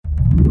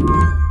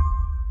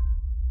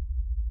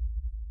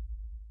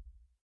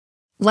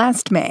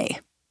Last May,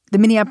 the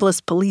Minneapolis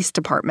Police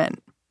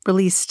Department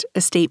released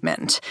a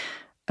statement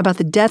about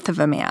the death of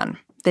a man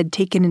they'd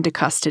taken into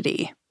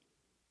custody.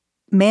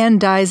 Man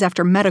dies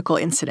after medical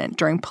incident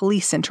during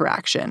police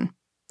interaction,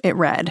 it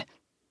read.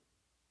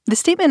 The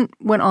statement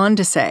went on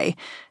to say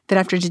that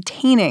after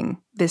detaining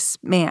this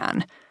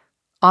man,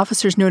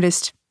 officers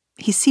noticed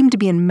he seemed to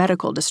be in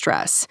medical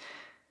distress,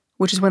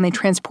 which is when they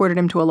transported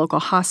him to a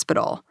local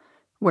hospital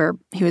where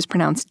he was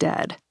pronounced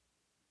dead.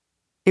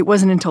 It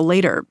wasn't until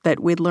later that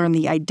we'd learned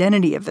the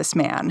identity of this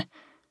man,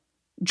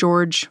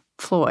 George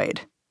Floyd.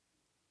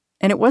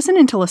 And it wasn't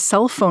until a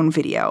cell phone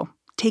video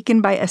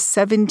taken by a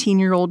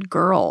 17-year-old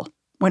girl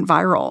went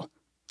viral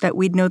that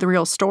we'd know the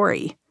real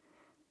story.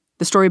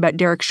 The story about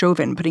Derek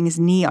Chauvin putting his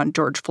knee on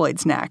George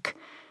Floyd's neck.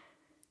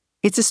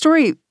 It's a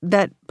story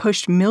that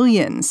pushed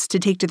millions to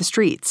take to the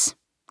streets,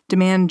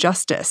 demand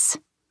justice.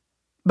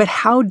 But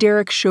how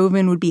Derek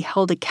Chauvin would be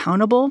held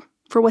accountable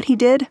for what he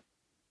did?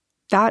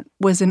 That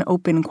was an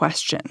open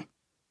question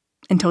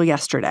until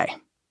yesterday.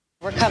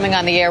 We're coming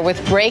on the air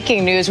with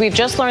breaking news. We've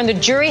just learned the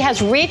jury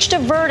has reached a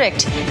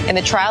verdict in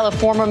the trial of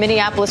former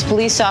Minneapolis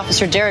police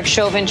officer Derek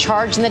Chauvin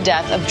charged in the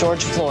death of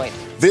George Floyd.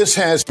 This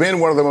has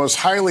been one of the most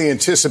highly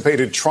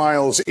anticipated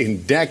trials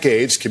in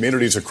decades.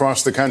 Communities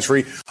across the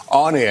country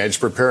on edge,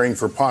 preparing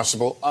for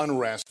possible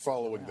unrest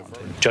following the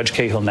verdict. Judge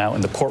Cahill now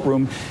in the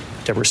courtroom.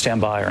 Deborah,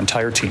 stand by. Our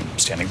entire team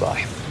standing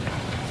by.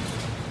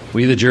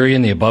 We, the jury,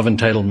 in the above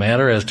entitled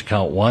matter as to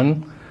count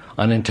 1,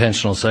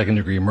 unintentional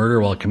second-degree murder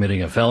while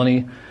committing a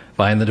felony,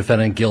 find the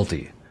defendant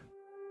guilty.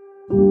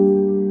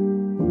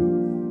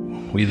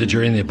 We, the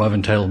jury, in the above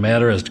entitled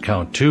matter as to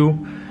count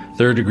 2,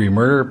 third-degree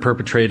murder,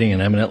 perpetrating an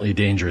eminently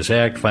dangerous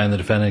act, find the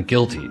defendant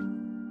guilty.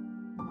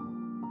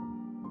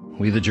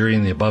 We, the jury,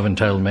 in the above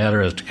entitled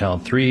matter as to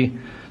count 3,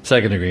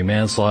 second-degree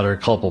manslaughter,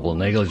 culpable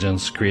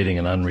negligence, creating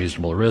an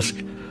unreasonable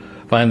risk,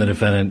 find the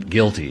defendant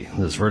guilty.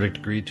 This verdict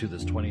agreed to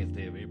this 20th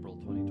day of April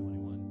 2021.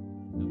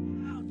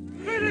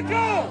 Free to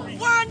go!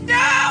 One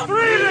down!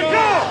 Free to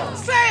go!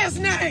 Say his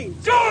name!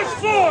 George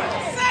Floyd!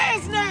 Say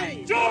his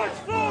name! George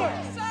Floyd!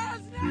 Say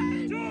his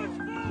name! George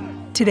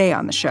Floyd! Today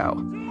on the show,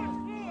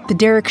 the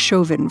Derek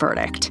Chauvin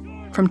verdict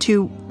from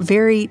 2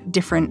 very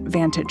different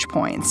vantage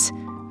points,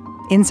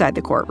 inside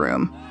the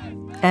courtroom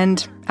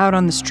and out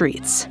on the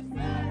streets.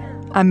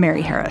 I'm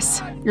Mary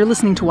Harris. You're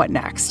listening to What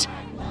Next?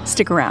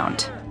 Stick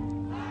around.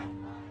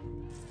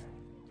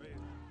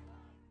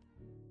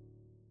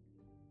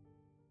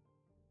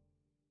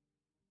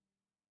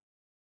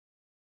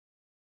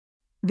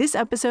 This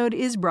episode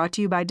is brought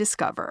to you by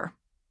Discover.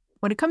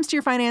 When it comes to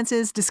your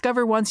finances,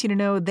 Discover wants you to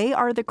know they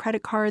are the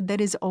credit card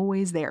that is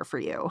always there for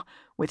you.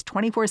 With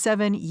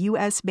 24/7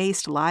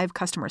 U.S.-based live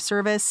customer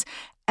service,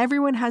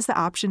 everyone has the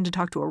option to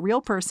talk to a real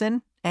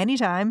person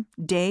anytime,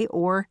 day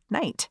or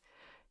night.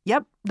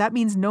 Yep, that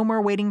means no more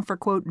waiting for,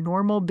 quote,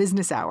 normal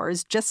business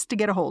hours just to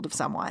get a hold of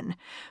someone.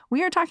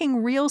 We are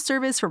talking real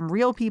service from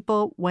real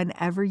people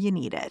whenever you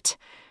need it.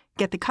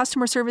 Get the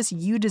customer service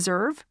you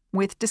deserve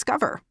with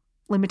Discover.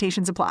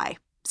 Limitations apply.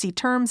 See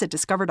terms at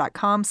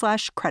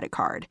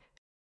discover.com/creditcard.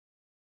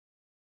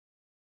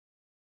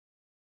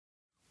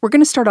 We're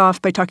going to start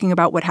off by talking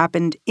about what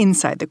happened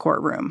inside the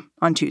courtroom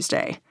on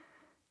Tuesday.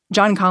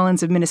 John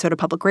Collins of Minnesota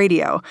Public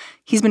Radio,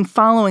 he's been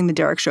following the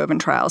Derek Chauvin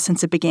trial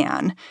since it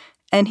began,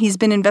 and he's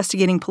been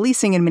investigating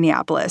policing in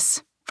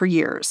Minneapolis for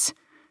years.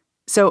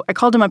 So I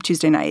called him up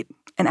Tuesday night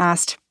and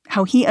asked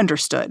how he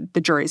understood the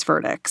jury's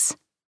verdicts.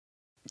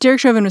 Derek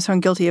Chauvin was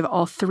found guilty of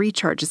all 3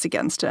 charges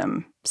against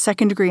him: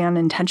 second-degree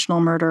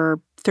unintentional murder,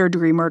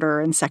 third-degree murder,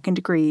 and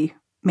second-degree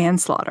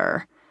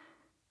manslaughter.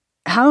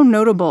 How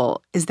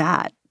notable is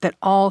that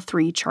all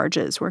 3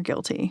 charges were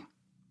guilty?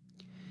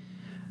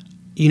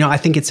 You know, I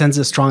think it sends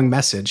a strong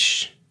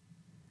message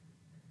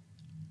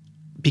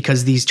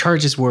because these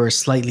charges were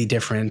slightly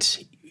different.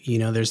 You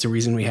know, there's the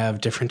reason we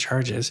have different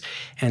charges.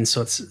 And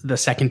so it's the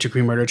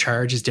second-degree murder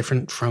charge is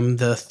different from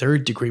the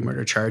third-degree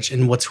murder charge.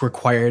 And what's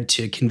required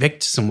to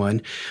convict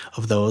someone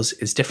of those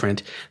is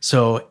different.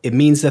 So it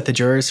means that the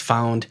jurors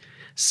found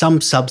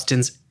some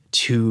substance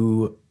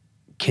to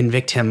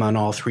convict him on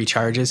all 3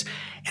 charges.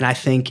 And I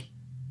think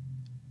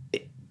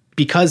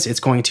because it's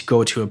going to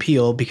go to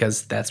appeal,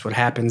 because that's what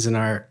happens in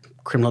our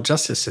criminal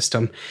justice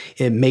system,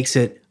 it makes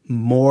it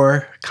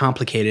more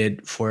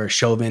complicated for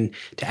Chauvin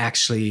to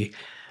actually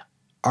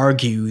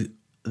argue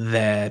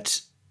that,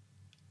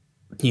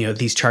 you know,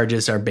 these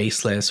charges are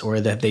baseless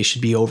or that they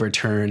should be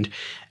overturned,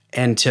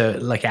 and to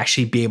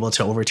actually be able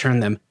to overturn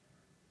them.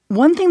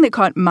 One thing that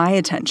caught my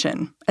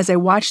attention as I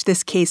watched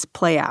this case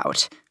play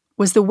out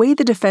was the way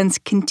the defense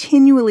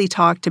continually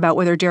talked about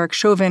whether Derek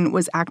Chauvin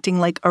was acting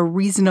like a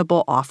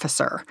reasonable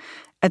officer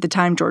at the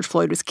time George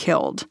Floyd was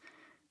killed.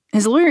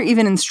 His lawyer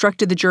even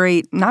instructed the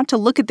jury not to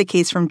look at the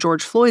case from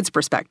George Floyd's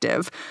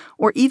perspective,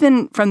 or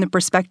even from the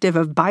perspective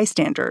of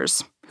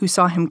bystanders who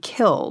saw him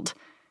killed.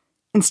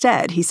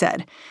 Instead, he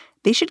said,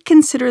 they should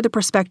consider the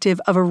perspective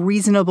of a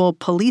reasonable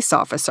police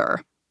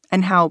officer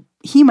and how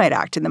he might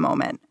act in the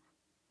moment.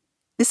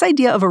 This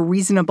idea of a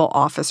reasonable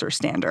officer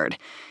standard,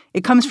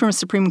 it comes from a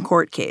Supreme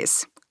Court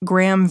case,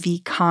 Graham v.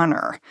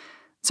 Connor.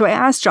 So I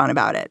asked John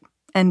about it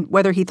and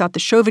whether he thought the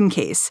Chauvin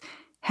case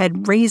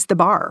had raised the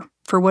bar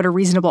for what a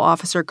reasonable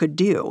officer could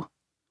do.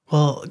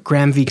 Well,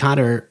 Graham v.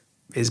 Cotter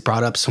is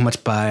brought up so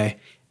much by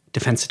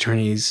defense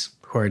attorneys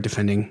who are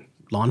defending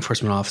law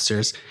enforcement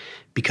officers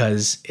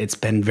because it's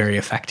been very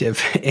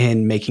effective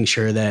in making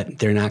sure that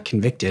they're not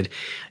convicted.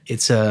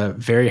 It's a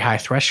very high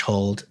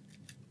threshold,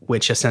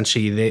 which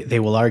essentially they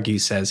will argue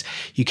says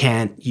you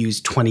can't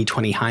use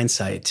 20/20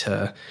 hindsight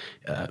to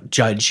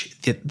judge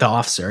the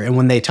officer. And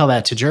when they tell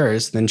that to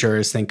jurors, then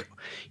jurors think,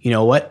 you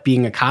know what,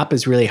 being a cop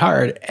is really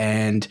hard,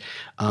 and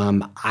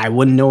I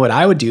wouldn't know what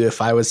I would do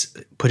if I was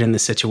put in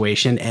this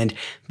situation. And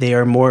they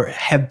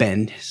have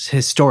been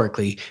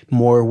historically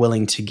more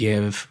willing to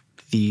give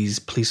these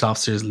police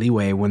officers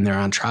leeway when they're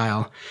on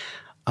trial.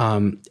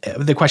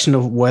 The question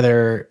of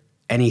whether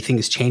anything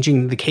is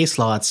changing, the case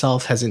law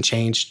itself hasn't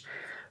changed.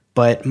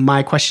 But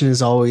my question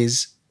is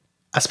always,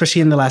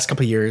 especially in the last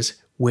couple of years,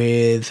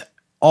 with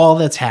all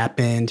that's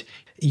happened,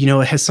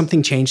 has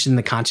something changed in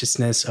the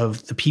consciousness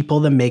of the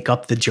people that make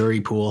up the jury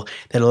pool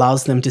that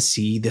allows them to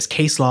see this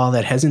case law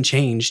that hasn't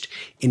changed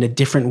in a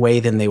different way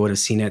than they would have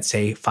seen it,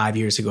 say, 5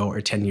 years ago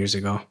or 10 years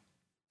ago?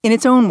 In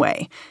its own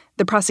way,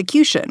 the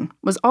prosecution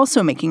was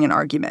also making an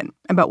argument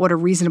about what a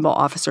reasonable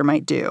officer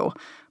might do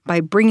by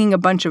bringing a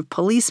bunch of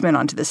policemen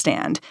onto the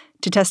stand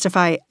to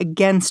testify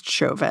against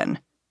Chauvin.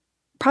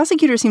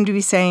 Prosecutors seem to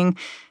be saying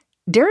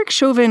Derek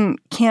Chauvin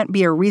can't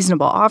be a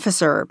reasonable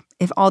officer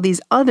if all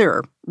these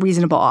other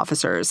reasonable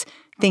officers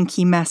think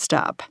he messed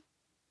up.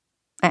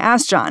 I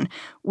asked John,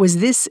 was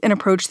this an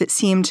approach that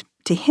seemed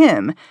to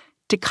him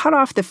to cut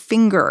off the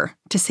finger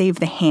to save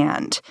the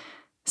hand,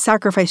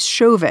 sacrifice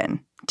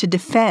Chauvin to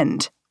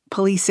defend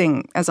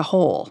policing as a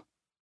whole?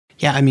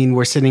 Yeah,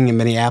 we're sitting in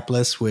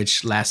Minneapolis,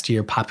 which last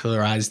year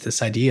popularized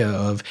this idea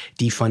of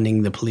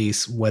defunding the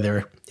police,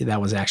 whether that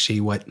was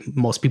actually what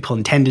most people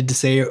intended to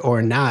say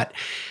or not.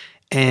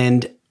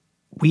 And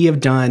we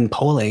have done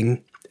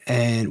polling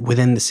and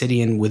within the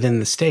city and within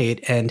the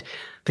state, and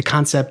the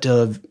concept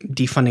of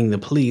defunding the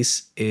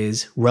police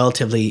is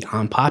relatively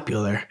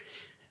unpopular.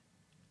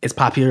 It's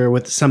popular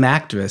with some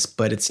activists,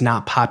 but it's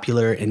not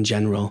popular in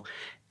general.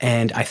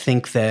 And I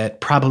think that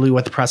probably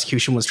what the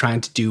prosecution was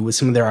trying to do with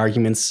some of their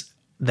arguments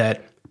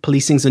that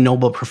policing is a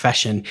noble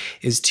profession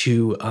is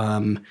to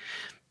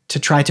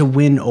try to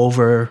win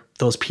over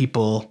those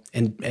people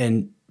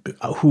and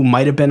who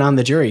might have been on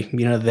the jury.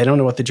 They don't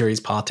know what the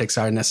jury's politics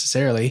are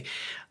necessarily,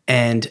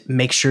 and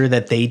make sure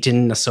that they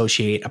didn't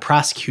associate a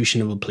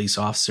prosecution of a police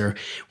officer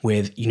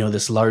with,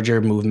 this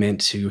larger movement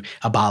to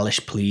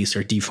abolish police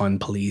or defund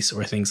police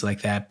or things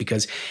like that.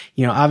 Because,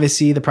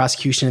 obviously the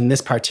prosecution in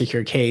this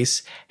particular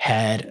case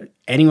had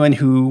anyone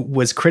who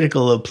was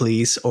critical of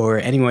police or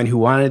anyone who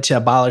wanted to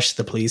abolish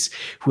the police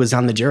who was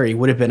on the jury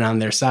would have been on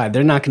their side.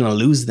 They're not going to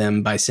lose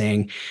them by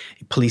saying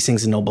policing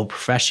is a noble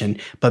profession,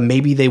 but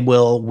maybe they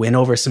will win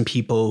over some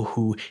people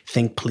who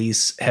think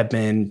police have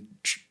been,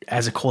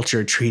 as a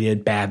culture,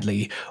 treated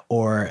badly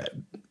or,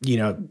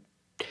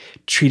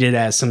 treated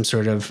as some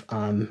sort of,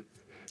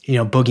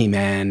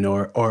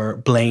 boogeyman or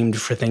blamed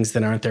for things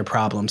that aren't their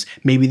problems.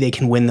 Maybe they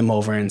can win them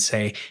over and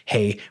say,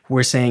 hey,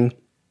 we're saying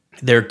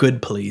they're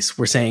good police.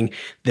 We're saying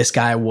this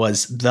guy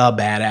was the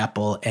bad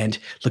apple, and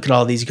look at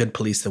all these good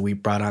police that we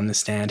brought on the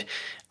stand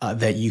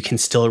that you can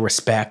still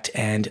respect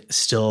and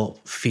still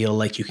feel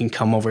like you can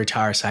come over to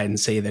our side and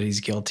say that he's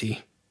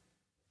guilty.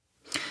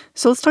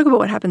 So let's talk about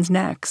what happens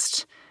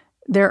next.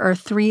 There are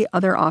 3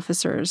 other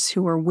officers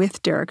who were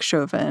with Derek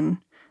Chauvin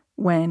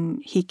when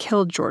he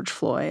killed George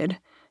Floyd,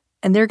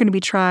 and they're going to be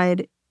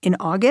tried in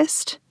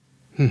August.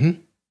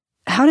 Mm-hmm.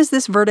 How does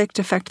this verdict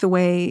affect the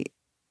way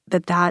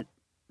that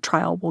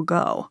trial will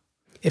go?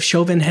 If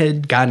Chauvin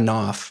had gotten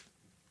off,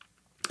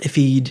 if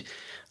he'd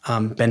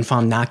been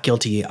found not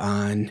guilty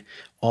on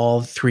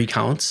all 3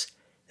 counts,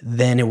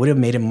 then it would have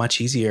made it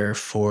much easier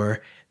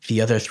for the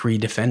other 3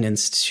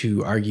 defendants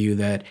to argue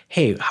that,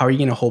 hey, how are you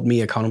going to hold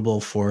me accountable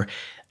for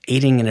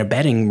aiding and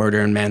abetting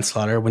murder and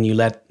manslaughter when you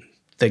let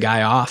the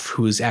guy off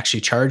who's actually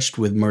charged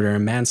with murder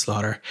and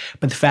manslaughter?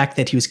 But the fact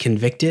that he was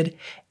convicted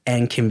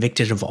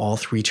of all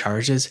 3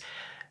 charges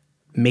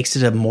makes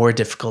it a more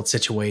difficult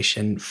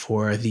situation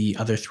for the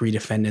other 3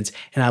 defendants.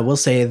 And I will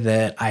say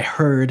that I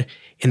heard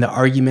in the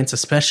arguments,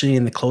 especially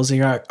in the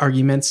closing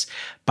arguments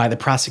by the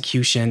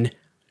prosecution,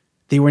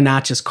 they were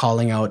not just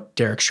calling out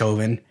Derek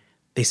Chauvin.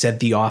 They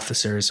said the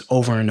officers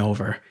over and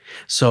over.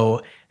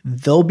 So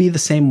they'll be the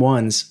same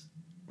ones,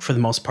 for the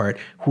most part,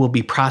 who will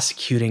be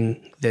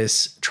prosecuting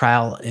this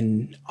trial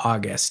in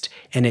August.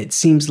 And it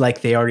seems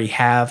like they already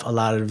have a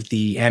lot of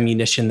the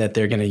ammunition that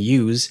they're going to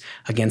use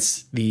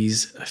against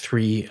these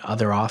 3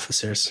 other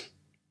officers.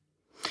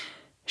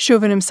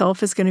 Chauvin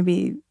himself is going to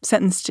be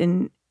sentenced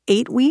in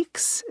 8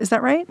 weeks. Is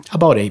that right?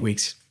 About 8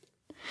 weeks.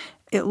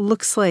 It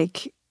looks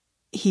like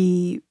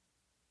he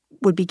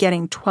would be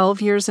getting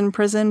 12 years in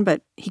prison,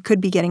 but he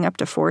could be getting up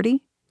to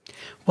 40.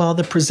 Well,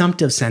 the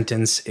presumptive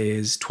sentence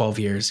is 12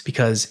 years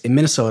because in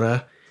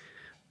Minnesota,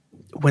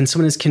 when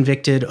someone is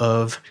convicted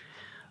of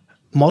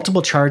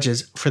multiple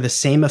charges for the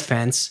same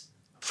offense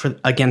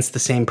against the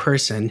same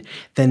person,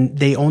 then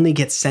they only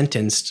get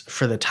sentenced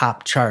for the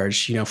top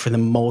charge, for the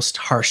most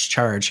harsh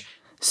charge.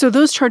 So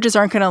those charges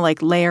aren't going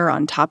to layer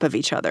on top of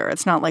each other.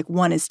 It's not like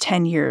one is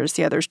 10 years,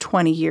 the other's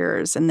 20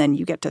 years, and then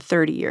you get to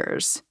 30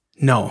 years.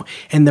 No.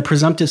 And the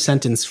presumptive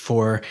sentence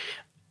for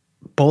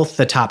both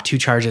the top two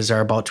charges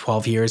are about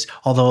 12 years,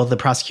 although the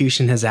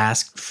prosecution has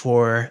asked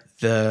for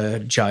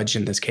the judge,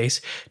 in this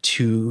case,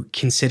 to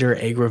consider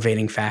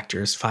aggravating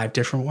factors, 5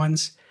 different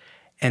ones.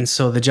 And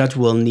so the judge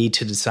will need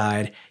to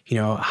decide,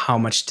 how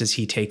much does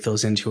he take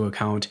those into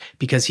account,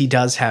 because he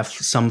does have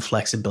some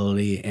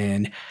flexibility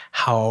in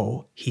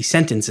how he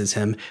sentences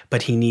him,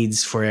 but he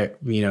needs for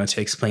it,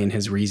 to explain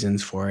his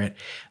reasons for it,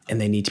 and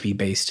they need to be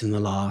based in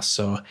the law.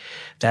 So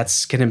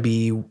that's going to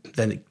be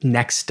the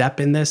next step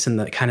in this, and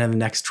the kind of the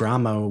next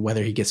drama,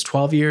 whether he gets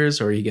 12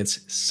 years or he gets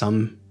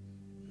some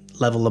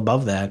level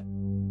above that.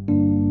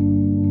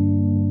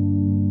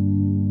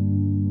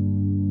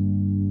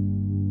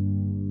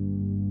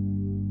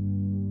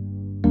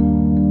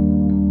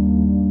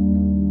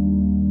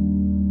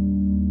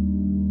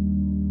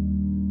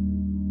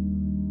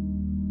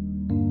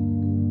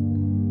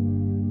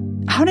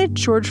 How did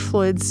George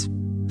Floyd's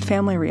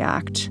family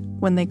react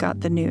when they got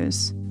the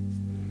news?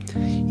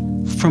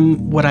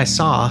 From what I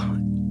saw,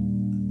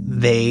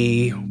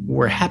 they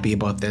were happy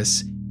about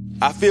this.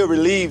 I feel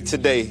relieved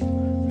today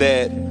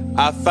that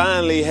I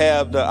finally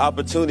have the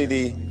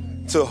opportunity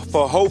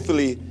for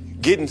hopefully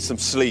getting some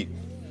sleep.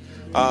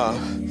 A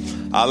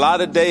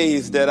lot of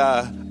days that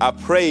I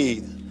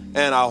prayed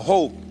and I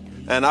hoped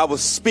and I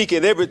was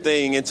speaking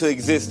everything into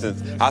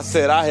existence. I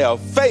said, I have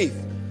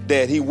faith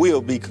that he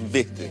will be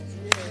convicted.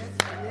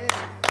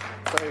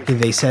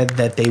 They said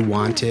that they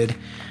wanted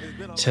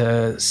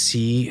to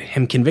see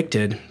him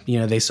convicted.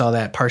 They saw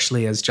that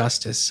partially as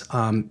justice.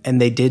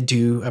 And they did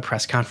do a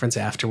press conference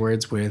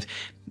afterwards with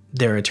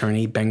their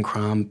attorney, Ben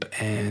Crump,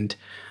 and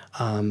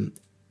Al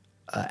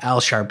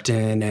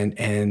Sharpton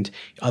and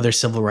other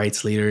civil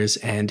rights leaders.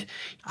 And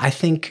I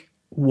think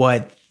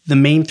what the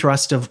main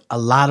thrust of a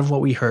lot of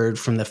what we heard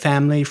from the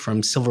family,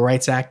 from civil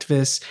rights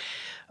activists,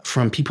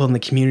 from people in the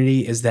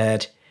community is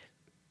that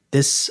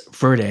this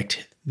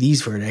verdict,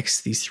 these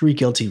 3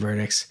 guilty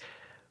verdicts,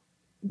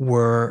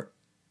 were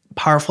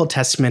powerful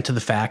testament to the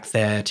fact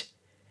that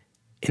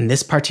in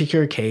this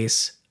particular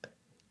case,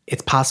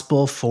 it's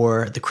possible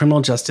for the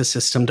criminal justice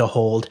system to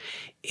hold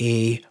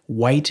a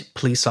white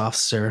police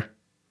officer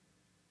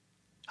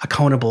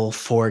accountable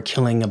for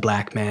killing a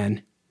black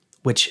man,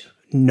 which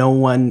no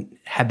one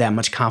had that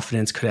much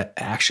confidence could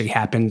actually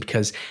happen,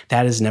 because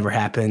that has never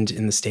happened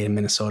in the state of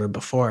Minnesota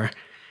before.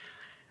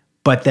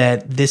 But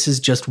that this is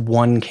just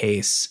one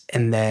case,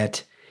 and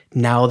that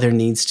now there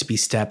needs to be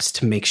steps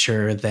to make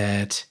sure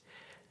that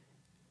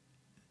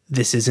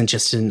this isn't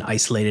just an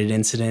isolated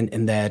incident,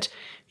 and that,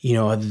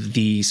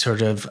 the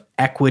sort of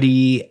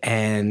equity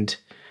and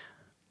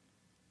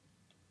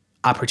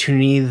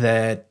opportunity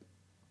that,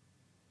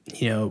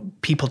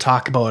 people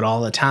talk about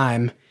all the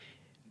time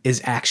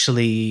is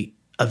actually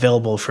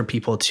available for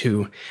people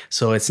too.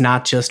 So it's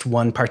not just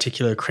one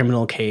particular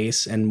criminal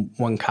case and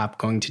one cop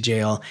going to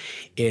jail.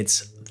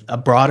 It's a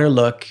broader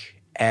look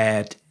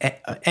at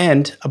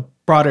and a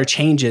broader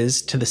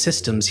changes to the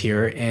systems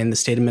here in the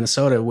state of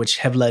Minnesota, which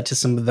have led to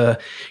some of the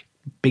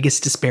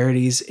biggest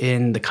disparities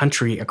in the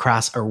country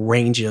across a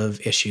range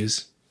of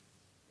issues.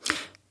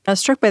 I was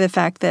struck by the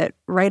fact that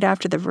right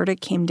after the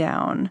verdict came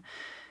down,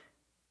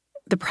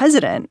 the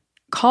president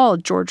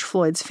called George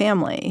Floyd's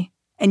family,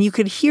 and you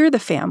could hear the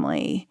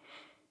family,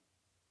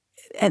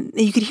 and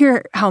you could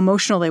hear how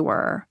emotional they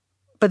were,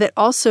 but that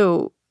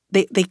also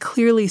they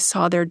clearly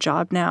saw their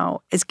job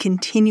now as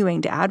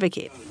continuing to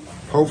advocate.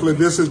 Hopefully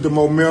this is the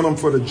momentum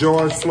for the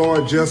George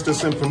Floyd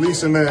Justice and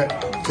Policing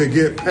Act to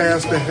get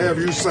passed and have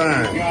you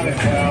sign. We got to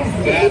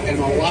have that and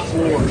a lot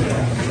more.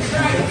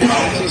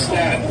 Not just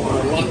that,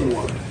 but a lot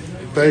more.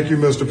 Thank you,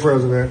 Mr.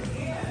 President.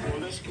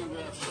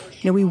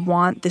 We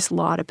want this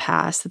law to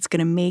pass that's going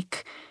to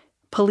make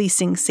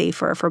policing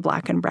safer for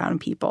Black and brown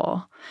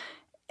people.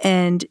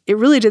 And it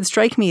really did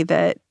strike me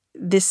that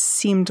this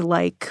seemed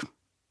like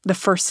the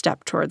first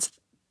step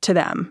to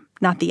them,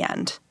 not the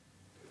end.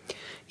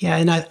 Yeah,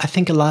 and I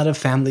think a lot of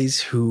families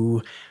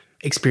who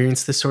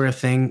experience this sort of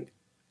thing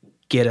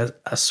get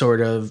a sort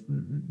of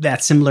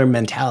that similar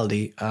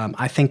mentality.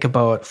 I think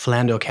about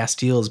Philando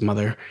Castile's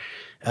mother,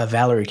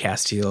 Valerie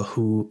Castile,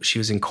 who she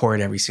was in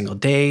court every single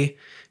day.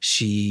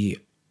 She,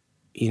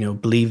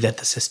 believed that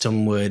the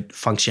system would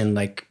function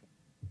like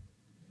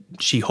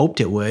she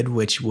hoped it would,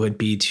 which would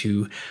be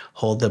to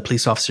hold the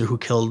police officer who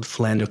killed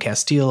Philando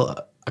Castile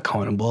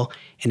accountable,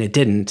 and it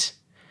didn't.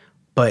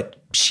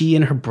 But she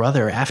and her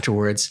brother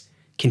afterwards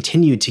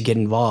continued to get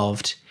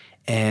involved,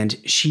 and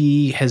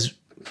she has,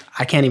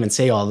 I can't even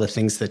say all the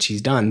things that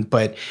she's done,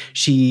 but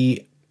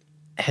she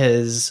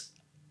has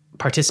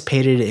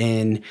participated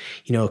in,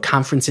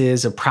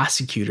 conferences of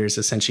prosecutors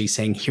essentially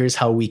saying, here's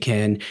how we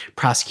can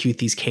prosecute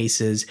these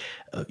cases,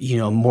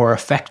 more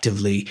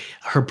effectively.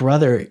 Her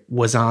brother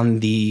was on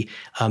the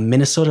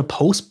Minnesota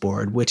Post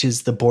Board, which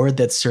is the board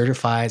that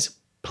certifies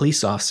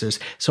police officers.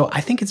 So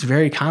I think it's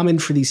very common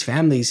for these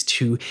families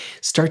to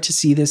start to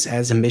see this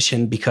as a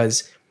mission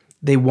because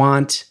they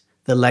want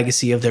the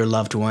legacy of their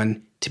loved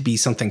one to be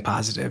something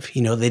positive.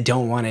 They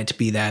don't want it to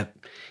be that,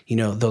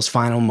 those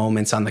final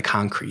moments on the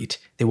concrete.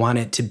 They want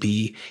it to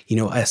be,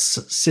 a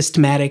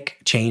systematic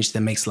change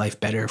that makes life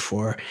better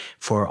for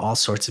all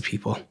sorts of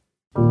people.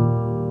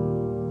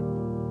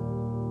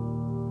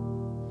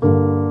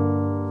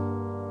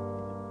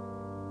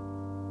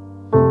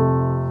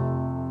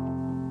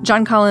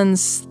 John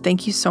Collins,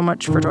 thank you so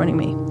much for joining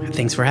me.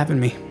 Thanks for having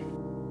me.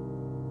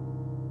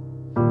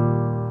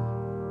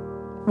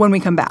 When we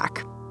come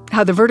back,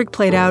 how the verdict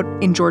played out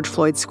in George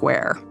Floyd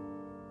Square.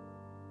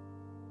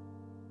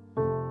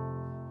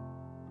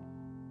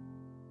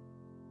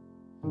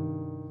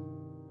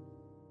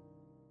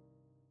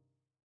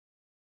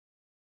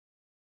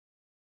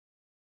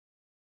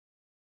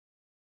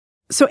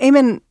 So,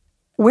 Eamon,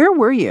 where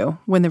were you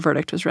when the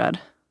verdict was read?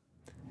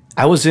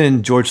 I was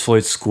in George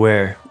Floyd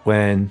Square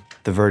when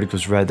the verdict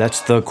was read.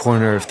 That's the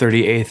corner of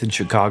 38th in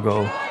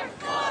Chicago,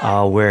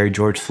 where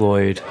George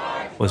Floyd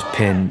was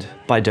pinned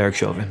by Derek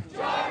Chauvin.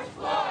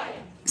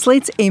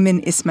 Slate's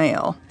Eamon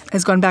Ismail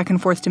has gone back and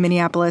forth to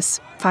Minneapolis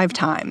 5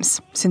 times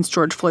since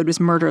George Floyd was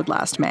murdered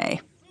last May.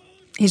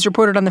 He's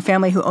reported on the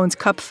family who owns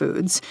Cup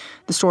Foods,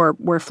 the store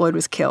where Floyd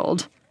was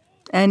killed.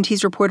 And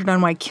he's reported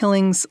on why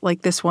killings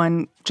like this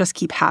one just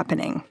keep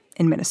happening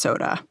in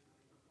Minnesota.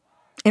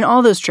 In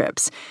all those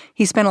trips,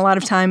 he spent a lot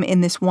of time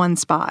in this one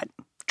spot,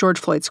 George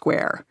Floyd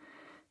Square.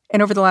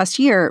 And over the last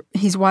year,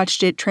 he's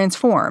watched it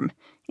transform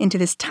into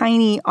this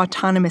tiny,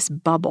 autonomous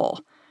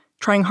bubble,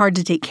 trying hard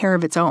to take care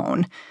of its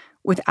own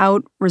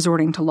without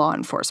resorting to law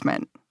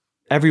enforcement.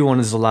 Everyone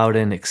is allowed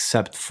in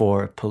except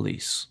for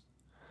police.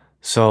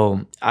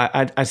 So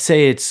I'd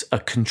say it's a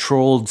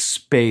controlled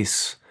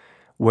space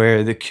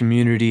where the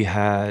community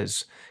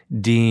has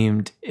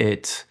deemed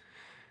it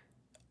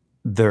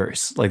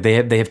theirs. Like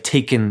they have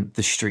taken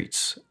the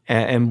streets.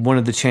 And one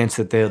of the chants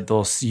that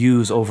they'll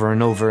use over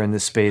and over in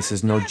this space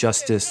is no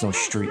justice, no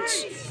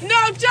streets.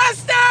 No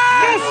justice!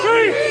 No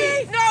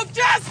street! No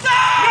justice!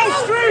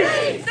 No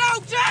street! No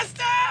justice!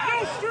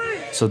 No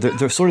street! So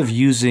they're sort of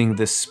using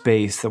this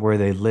space where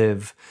they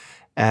live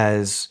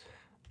as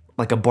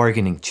like a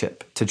bargaining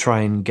chip to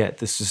try and get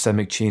the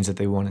systemic change that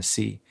they want to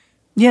see.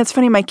 Yeah, it's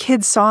funny. My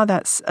kid saw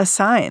a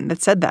sign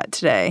that said that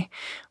today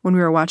when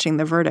we were watching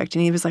the verdict.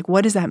 And he was like,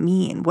 what does that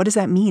mean? What does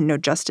that mean? No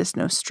justice,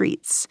 no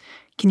streets.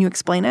 Can you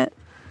explain it?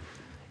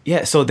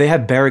 Yeah, so they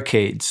have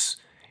barricades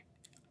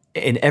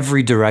in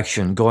every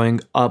direction, going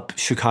up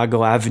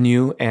Chicago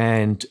Avenue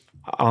and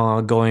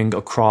going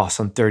across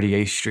on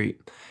 38th Street.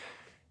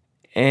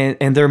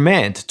 And they're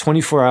manned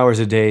 24 hours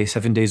a day,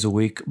 7 days a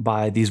week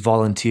by these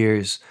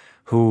volunteers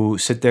who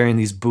sit there in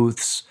these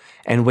booths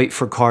and wait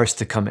for cars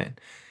to come in.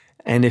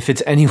 And if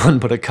it's anyone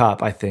but a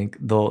cop, I think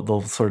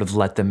they'll sort of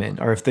let them in.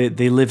 Or if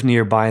they live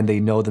nearby and they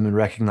know them and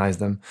recognize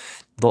them,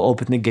 they'll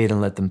open the gate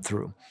and let them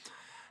through.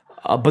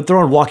 But they're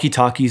on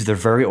walkie-talkies. They're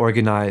very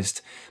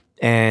organized.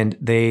 And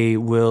they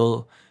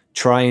will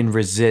try and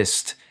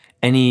resist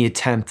any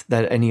attempt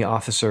that any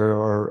officer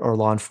or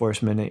law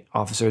enforcement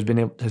officer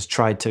has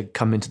tried to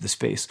come into the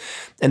space.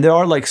 And there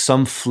are like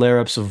some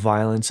flare-ups of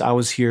violence. I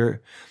was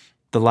here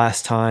the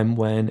last time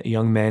when a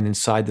young man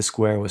inside the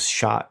square was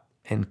shot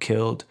and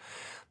killed.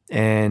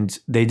 And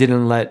they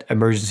didn't let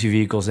emergency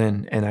vehicles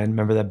in. And I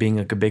remember that being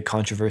like a big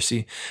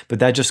controversy. But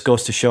that just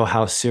goes to show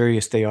how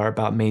serious they are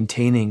about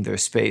maintaining their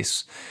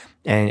space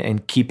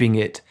and keeping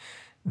it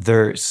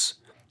theirs.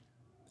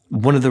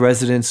 One of the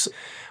residents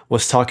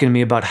was talking to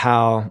me about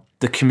how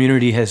the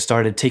community has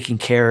started taking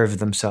care of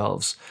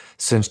themselves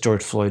since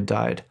George Floyd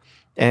died.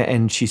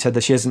 And she said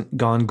that she hasn't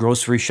gone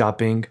grocery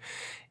shopping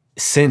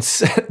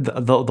since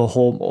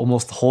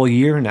almost the whole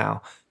year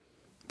now.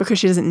 Because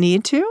she doesn't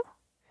need to?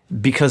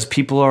 Because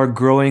people are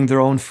growing their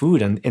own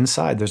food and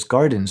inside. There's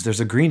gardens. There's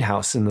a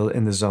greenhouse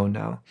in the zone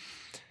now.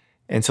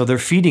 And so they're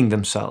feeding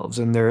themselves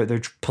and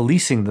they're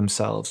policing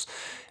themselves.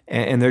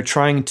 And they're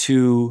trying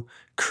to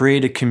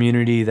create a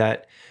community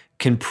that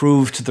can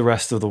prove to the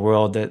rest of the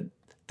world that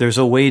there's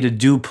a way to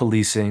do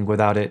policing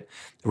without it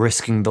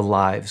risking the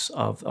lives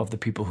of the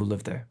people who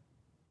live there.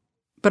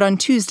 But on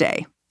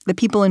Tuesday, the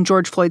people in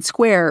George Floyd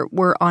Square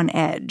were on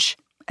edge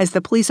as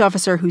the police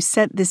officer who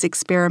set this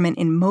experiment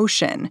in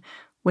motion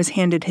was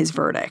handed his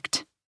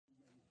verdict.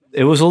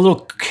 It was a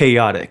little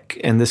chaotic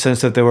in the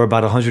sense that there were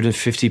about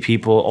 150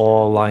 people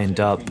all lined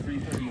up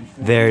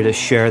there to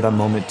share that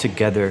moment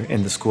together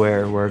in the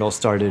square where it all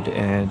started.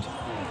 And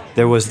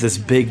there was this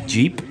big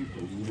Jeep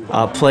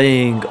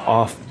playing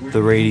off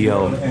the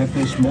radio. At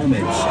this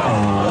moment,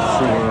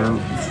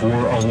 for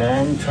a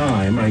long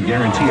time, I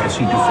guarantee, I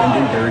see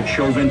defendant Derek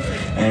Chauvin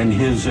and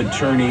his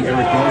attorney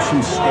Eric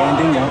Nelson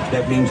standing up.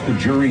 That means the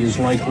jury is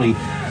likely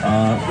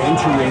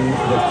entering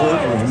the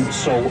courtroom.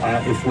 So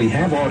if we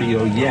have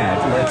audio yet,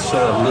 let's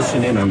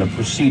listen in on the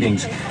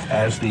proceedings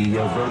as the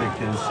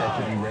verdict is set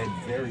to be read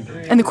very,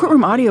 very. And the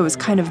courtroom audio was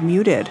kind of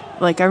muted.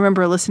 Like, I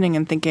remember listening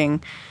and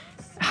thinking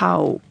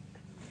how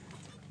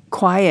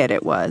quiet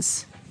it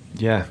was.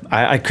 Yeah,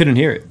 I couldn't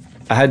hear it.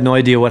 I had no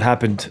idea what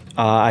happened.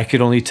 I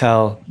could only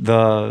tell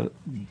the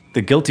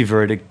guilty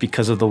verdict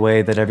because of the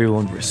way that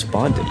everyone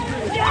responded.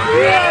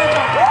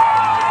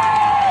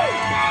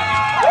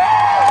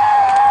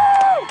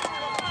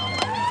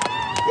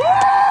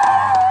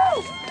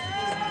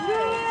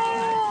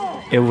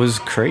 It was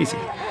crazy.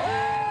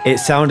 It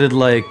sounded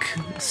like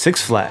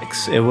Six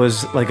Flags. It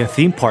was like a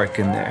theme park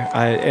in there.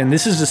 And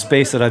this is a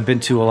space that I've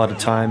been to a lot of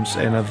times,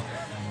 and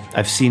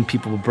I've seen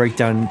people break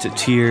down into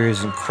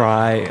tears and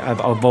cry.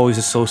 I've always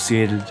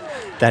associated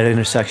that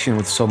intersection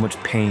with so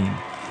much pain,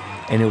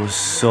 and it was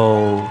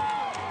so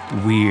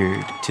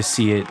weird to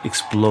see it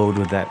explode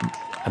with that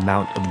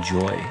amount of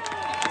joy.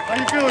 How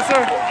you feeling,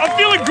 sir? I'm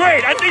feeling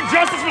great. I think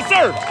justice was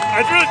served.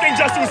 I really think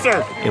justice was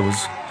served. It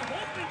was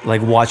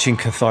like watching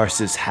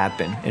catharsis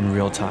happen in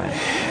real time.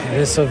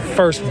 It's a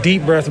first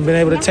deep breath I've been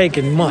able to take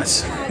in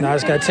months. Now I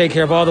just got to take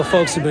care of all the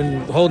folks who've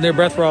been holding their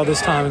breath for all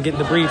this time and getting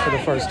to breathe for the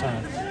first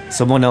time.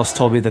 Someone else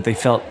told me that they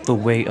felt the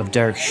weight of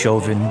Derek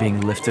Chauvin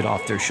being lifted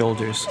off their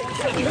shoulders.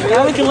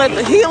 Now we can let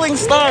the healing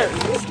start.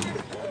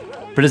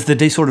 But as the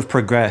day sort of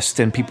progressed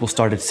and people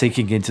started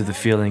sinking into the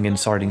feeling and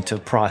starting to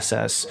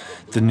process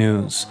the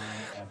news,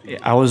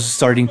 I was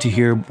starting to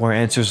hear more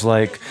answers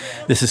like,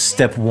 this is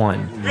step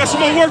one. We got some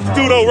more work to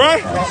do though,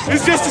 right?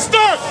 It's just the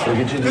start.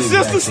 It's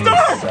just the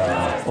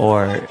start.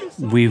 Or,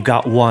 we've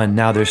got one,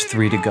 now there's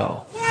 3 to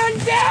go. 1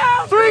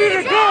 down,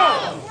 3 to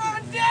go.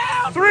 1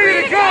 down,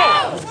 3 to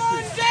go.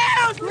 1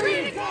 down,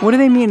 3 to go. What do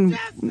they mean,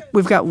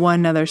 we've got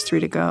one, now there's 3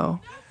 to go?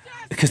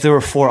 Because there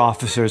were 4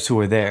 officers who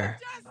were there,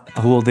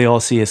 who they all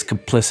see as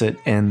complicit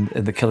in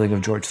the killing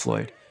of George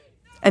Floyd.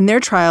 And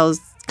their trial's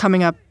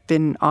coming up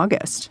in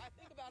August.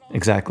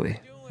 Exactly,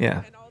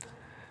 yeah.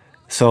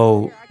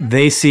 So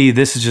they see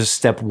this is just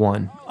step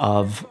one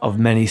of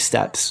many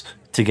steps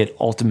to get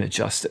ultimate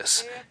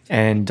justice.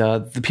 And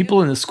the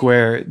people in the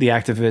square, the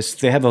activists,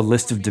 they have a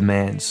list of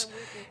demands.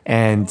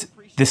 And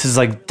this is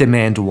like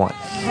demand 1.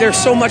 There's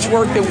so much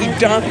work that we've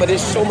done, but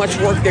there's so much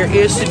work there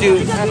is to do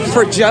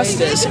for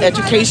justice,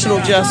 educational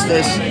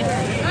justice,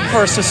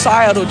 for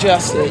societal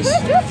justice.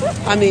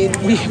 I mean,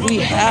 we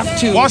have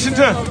to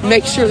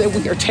make sure that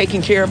we are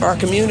taking care of our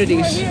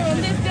communities.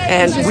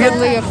 And it's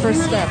only a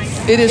first step.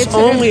 It is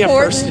only a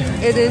first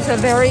step. It is a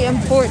very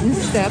important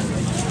step,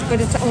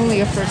 but it's only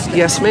a first step.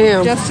 Yes,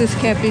 ma'am. Justice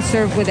can't be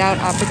served without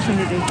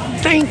opportunity.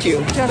 Thank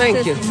you.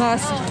 Thank you. It's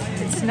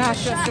not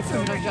just the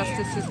criminal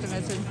justice system,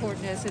 as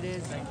important as it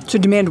is. So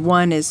demand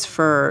 1 is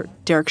for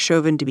Derek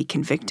Chauvin to be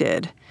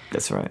convicted.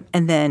 That's right.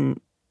 And then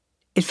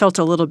it felt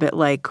a little bit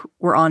like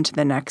we're on to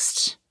the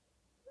next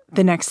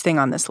thing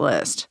on this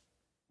list.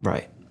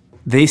 Right.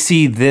 They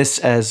see this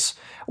as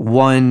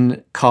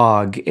one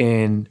cog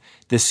in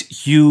this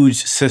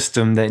huge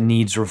system that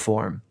needs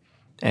reform.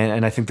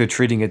 And I think they're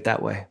treating it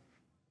that way.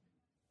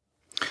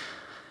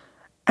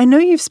 I know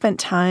you've spent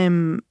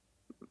time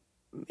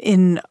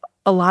in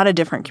a lot of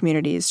different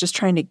communities just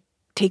trying to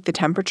take the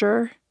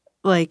temperature.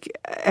 Like,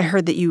 I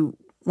heard that you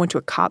went to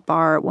a cop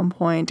bar at one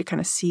point to kind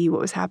of see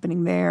what was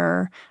happening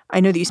there. I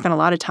know that you spent a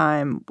lot of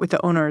time with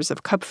the owners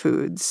of Cup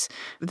Foods,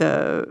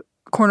 the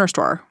corner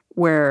store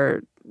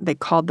where they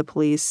called the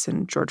police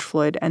and George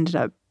Floyd ended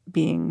up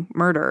being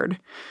murdered.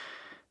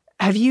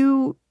 Have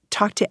you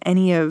talked to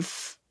any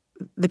of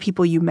the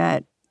people you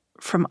met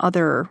from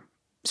other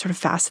sort of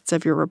facets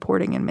of your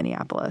reporting in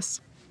Minneapolis?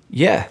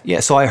 Yeah.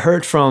 So I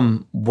heard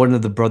from one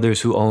of the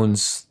brothers who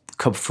owns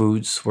Cup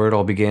Foods, where it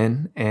all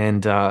began,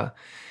 and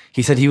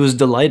he said he was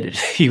delighted.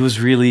 He was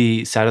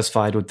really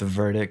satisfied with the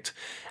verdict.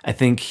 I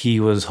think he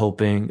was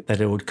hoping that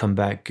it would come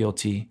back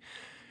guilty.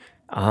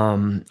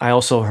 I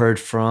also heard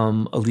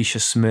from Alicia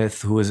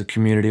Smith, who is a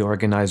community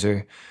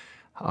organizer.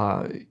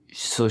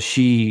 So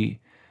she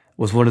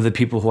was one of the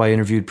people who I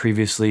interviewed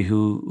previously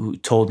who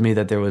told me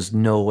that there was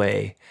no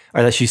way,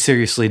 or that she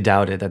seriously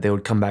doubted that they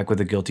would come back with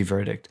a guilty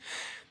verdict.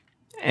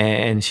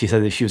 And she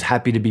said that she was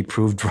happy to be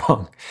proved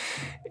wrong.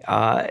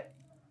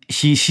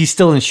 She's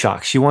still in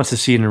shock. She wants to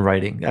see it in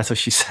writing. That's what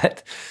she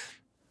said.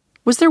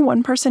 Was there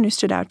one person who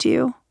stood out to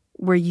you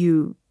where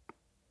you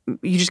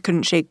just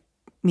couldn't shake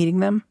meeting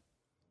them?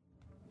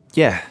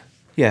 Yeah.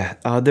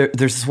 There's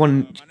this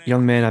one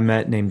young man I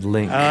met named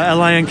Link.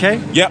 Link?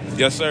 Yep.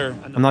 Yes, sir.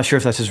 I'm not sure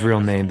if that's his real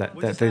name.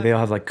 That they all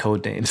have like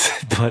code names,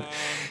 but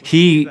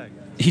he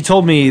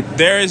told me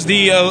there is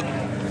the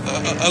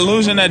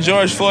illusion that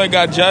George Floyd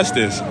got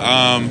justice.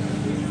 I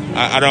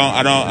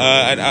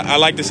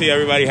like to see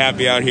everybody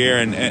happy out here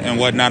and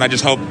whatnot. I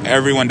just hope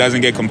everyone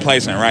doesn't get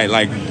complacent, right?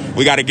 Like,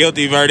 we got a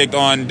guilty verdict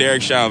on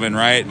Derek Chauvin,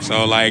 right?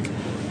 So, like,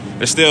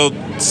 there's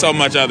still so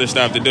much other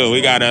stuff to do. We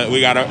gotta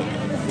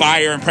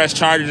fire and press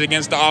charges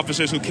against the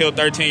officers who killed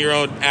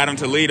 13-year-old Adam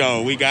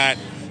Toledo. We got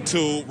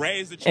to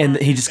raise the charges. And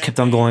he just kept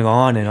on going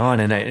on,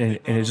 and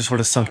it just sort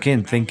of sunk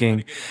in,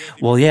 thinking,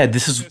 well, yeah,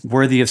 this is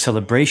worthy of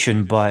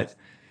celebration, but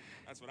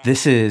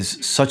this is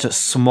such a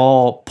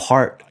small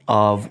part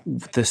of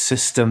the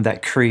system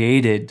that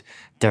created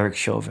Derek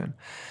Chauvin.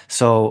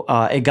 So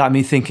it got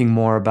me thinking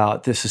more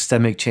about the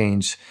systemic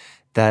change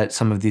that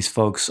some of these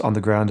folks on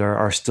the ground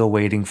are still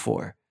waiting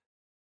for.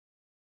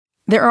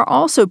 There are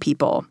also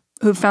people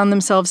who've found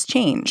themselves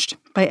changed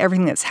by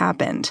everything that's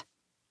happened,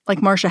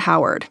 like Marcia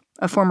Howard,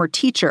 a former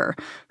teacher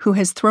who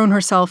has thrown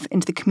herself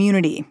into the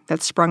community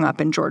that's sprung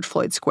up in George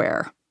Floyd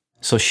Square.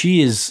 So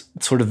she is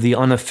sort of the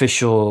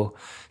unofficial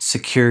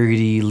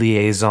security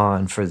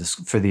liaison for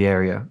the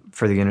area,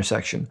 for the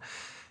intersection.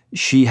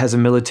 She has a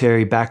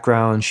military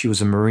background. She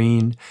was a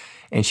Marine,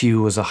 and she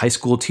was a high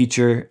school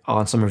teacher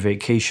on summer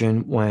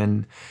vacation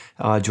when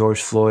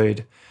George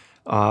Floyd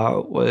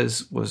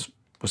was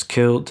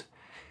killed.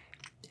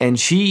 And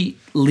she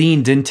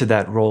leaned into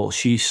that role.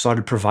 She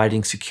started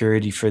providing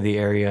security for the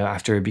area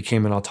after it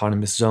became an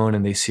autonomous zone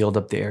and they sealed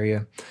up the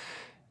area.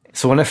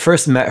 So when I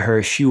first met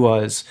her, she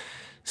was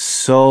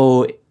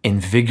so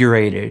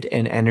invigorated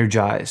and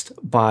energized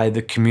by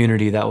the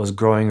community that was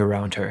growing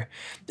around her.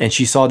 And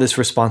she saw this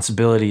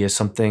responsibility as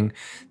something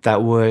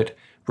that would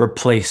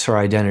replace her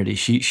identity.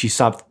 She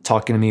stopped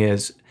talking to me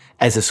as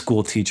a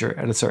school teacher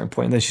at a certain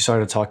point. And then she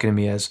started talking to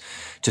me as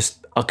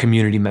just a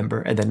community member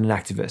and then an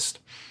activist.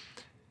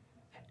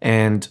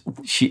 And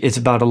it's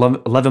about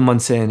 11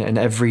 months in, and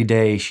every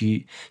day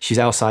she's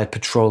outside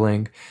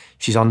patrolling.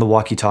 She's on the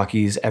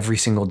walkie-talkies every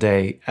single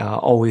day,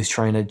 always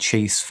trying to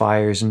chase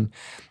fires and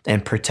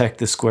protect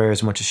the square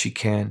as much as she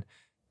can.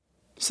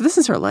 So this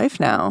is her life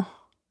now.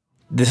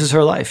 This is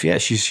her life. Yeah,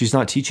 she's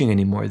not teaching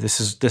anymore. This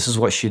is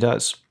what she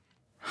does.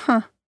 Huh.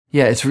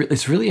 Yeah,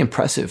 it's really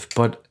impressive.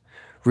 But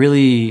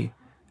really,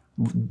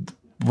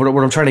 what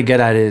I'm trying to get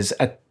at is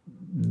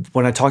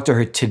when I talked to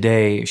her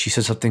today, she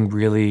said something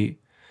really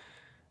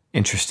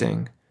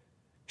interesting.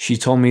 She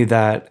told me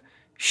that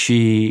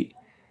she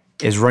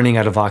is running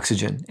out of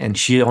oxygen and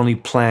she only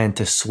planned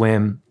to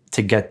swim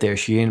to get there.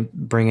 She didn't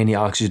bring any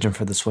oxygen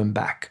for the swim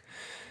back,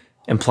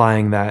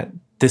 implying that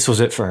this was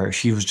it for her.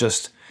 She was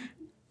just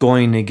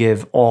going to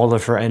give all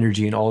of her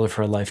energy and all of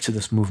her life to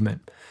this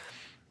movement.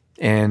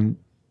 And,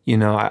 you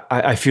know,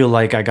 I feel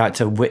like I got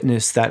to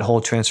witness that whole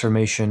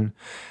transformation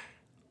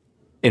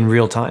in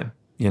real time.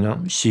 You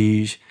know,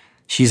 she's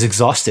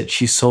exhausted.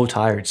 She's so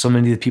tired. So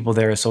many of the people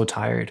there are so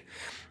tired,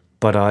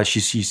 but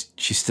she's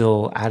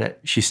still at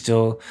it. She's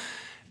still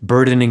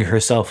burdening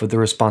herself with the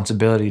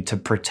responsibility to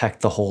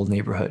protect the whole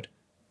neighborhood.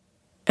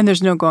 And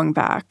there's no going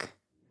back.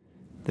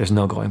 There's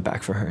no going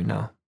back for her,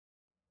 no.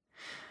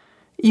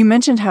 You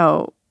mentioned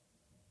how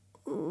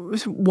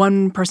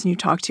one person you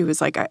talked to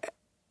was like,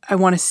 I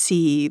want to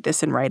see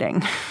this in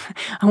writing.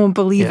 I won't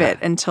believe it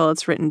until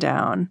it's written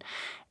down.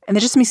 And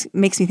that just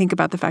makes me think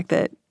about the fact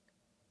that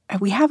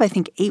we have, I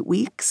think, 8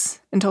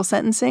 weeks until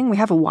sentencing. We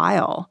have a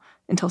while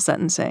until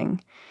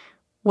sentencing.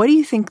 What do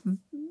you think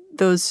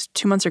those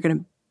 2 months are going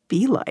to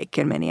be like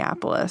in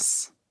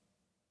Minneapolis?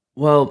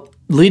 Well,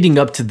 leading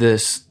up to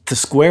this, the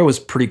square was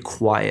pretty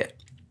quiet.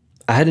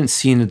 I hadn't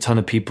seen a ton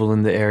of people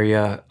in the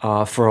area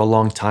for a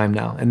long time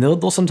now. And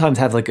they'll sometimes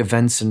have like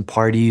events and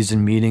parties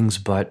and meetings,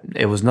 but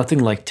it was nothing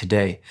like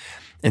today.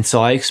 And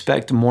so I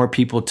expect more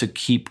people to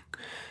keep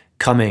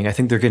coming. I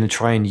think they're going to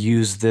try and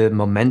use the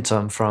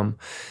momentum from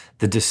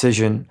the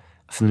decision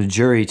from the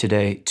jury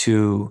today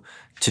to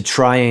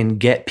try and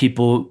get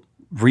people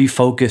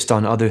refocused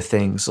on other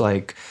things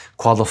like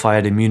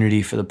qualified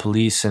immunity for the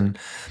police. And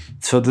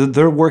so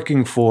they're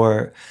working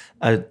for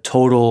a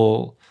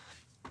total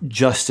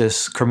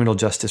criminal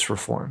justice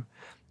reform.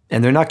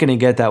 And they're not going to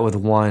get that with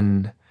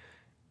one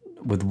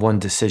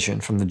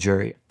decision from the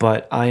jury.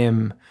 But I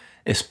am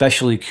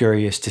especially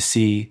curious to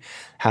see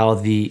how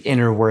the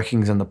inner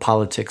workings and the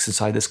politics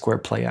inside the square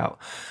play out.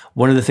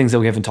 One of the things that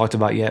we haven't talked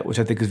about yet, which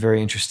I think is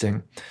very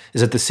interesting,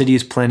 is that the city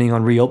is planning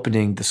on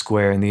reopening the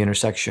square and the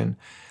intersection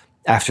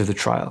after the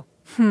trial.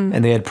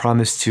 And they had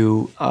promised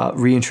to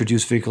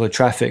reintroduce vehicular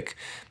traffic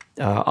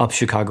up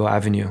Chicago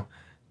Avenue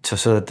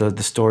so that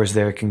the stores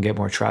there can get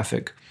more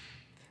traffic.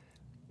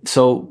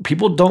 So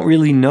people don't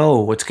really know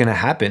what's going to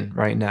happen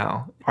right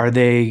now. Are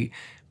they,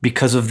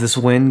 because of this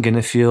win, going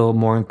to feel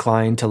more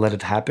inclined to let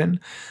it happen?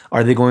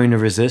 Are they going to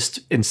resist,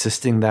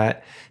 insisting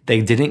that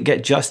they didn't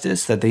get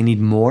justice, that they need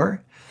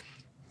more?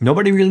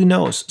 Nobody really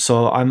knows.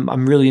 So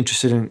I'm really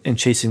interested in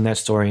chasing that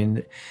story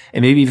and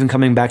maybe even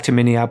coming back to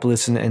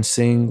Minneapolis and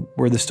seeing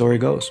where the story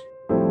goes.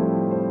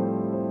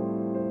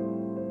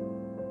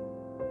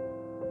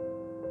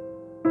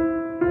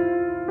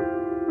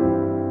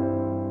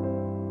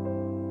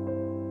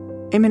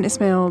 Ayman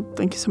Ismail,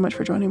 thank you so much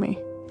for joining me.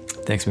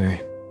 Thanks, Mary.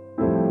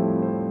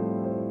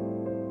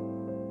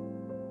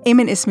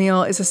 Ayman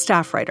Ismail is a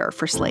staff writer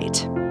for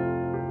Slate.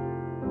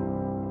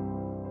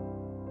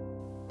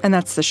 And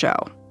that's the show.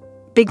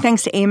 Big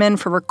thanks to Ayman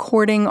for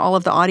recording all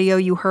of the audio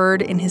you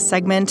heard in his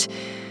segment.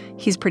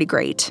 He's pretty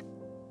great.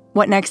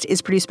 What Next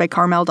is produced by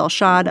Carmel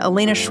Delshad,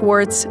 Elena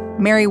Schwartz,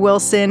 Mary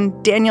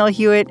Wilson, Danielle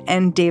Hewitt,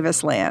 and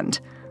Davis Land.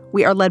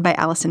 We are led by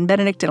Allison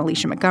Benedict and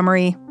Alicia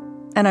Montgomery.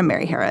 And I'm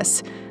Mary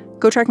Harris.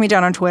 Go track me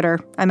down on Twitter.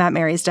 I'm at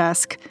Mary's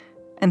Desk.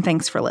 And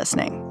thanks for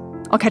listening.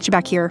 I'll catch you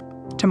back here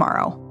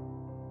tomorrow.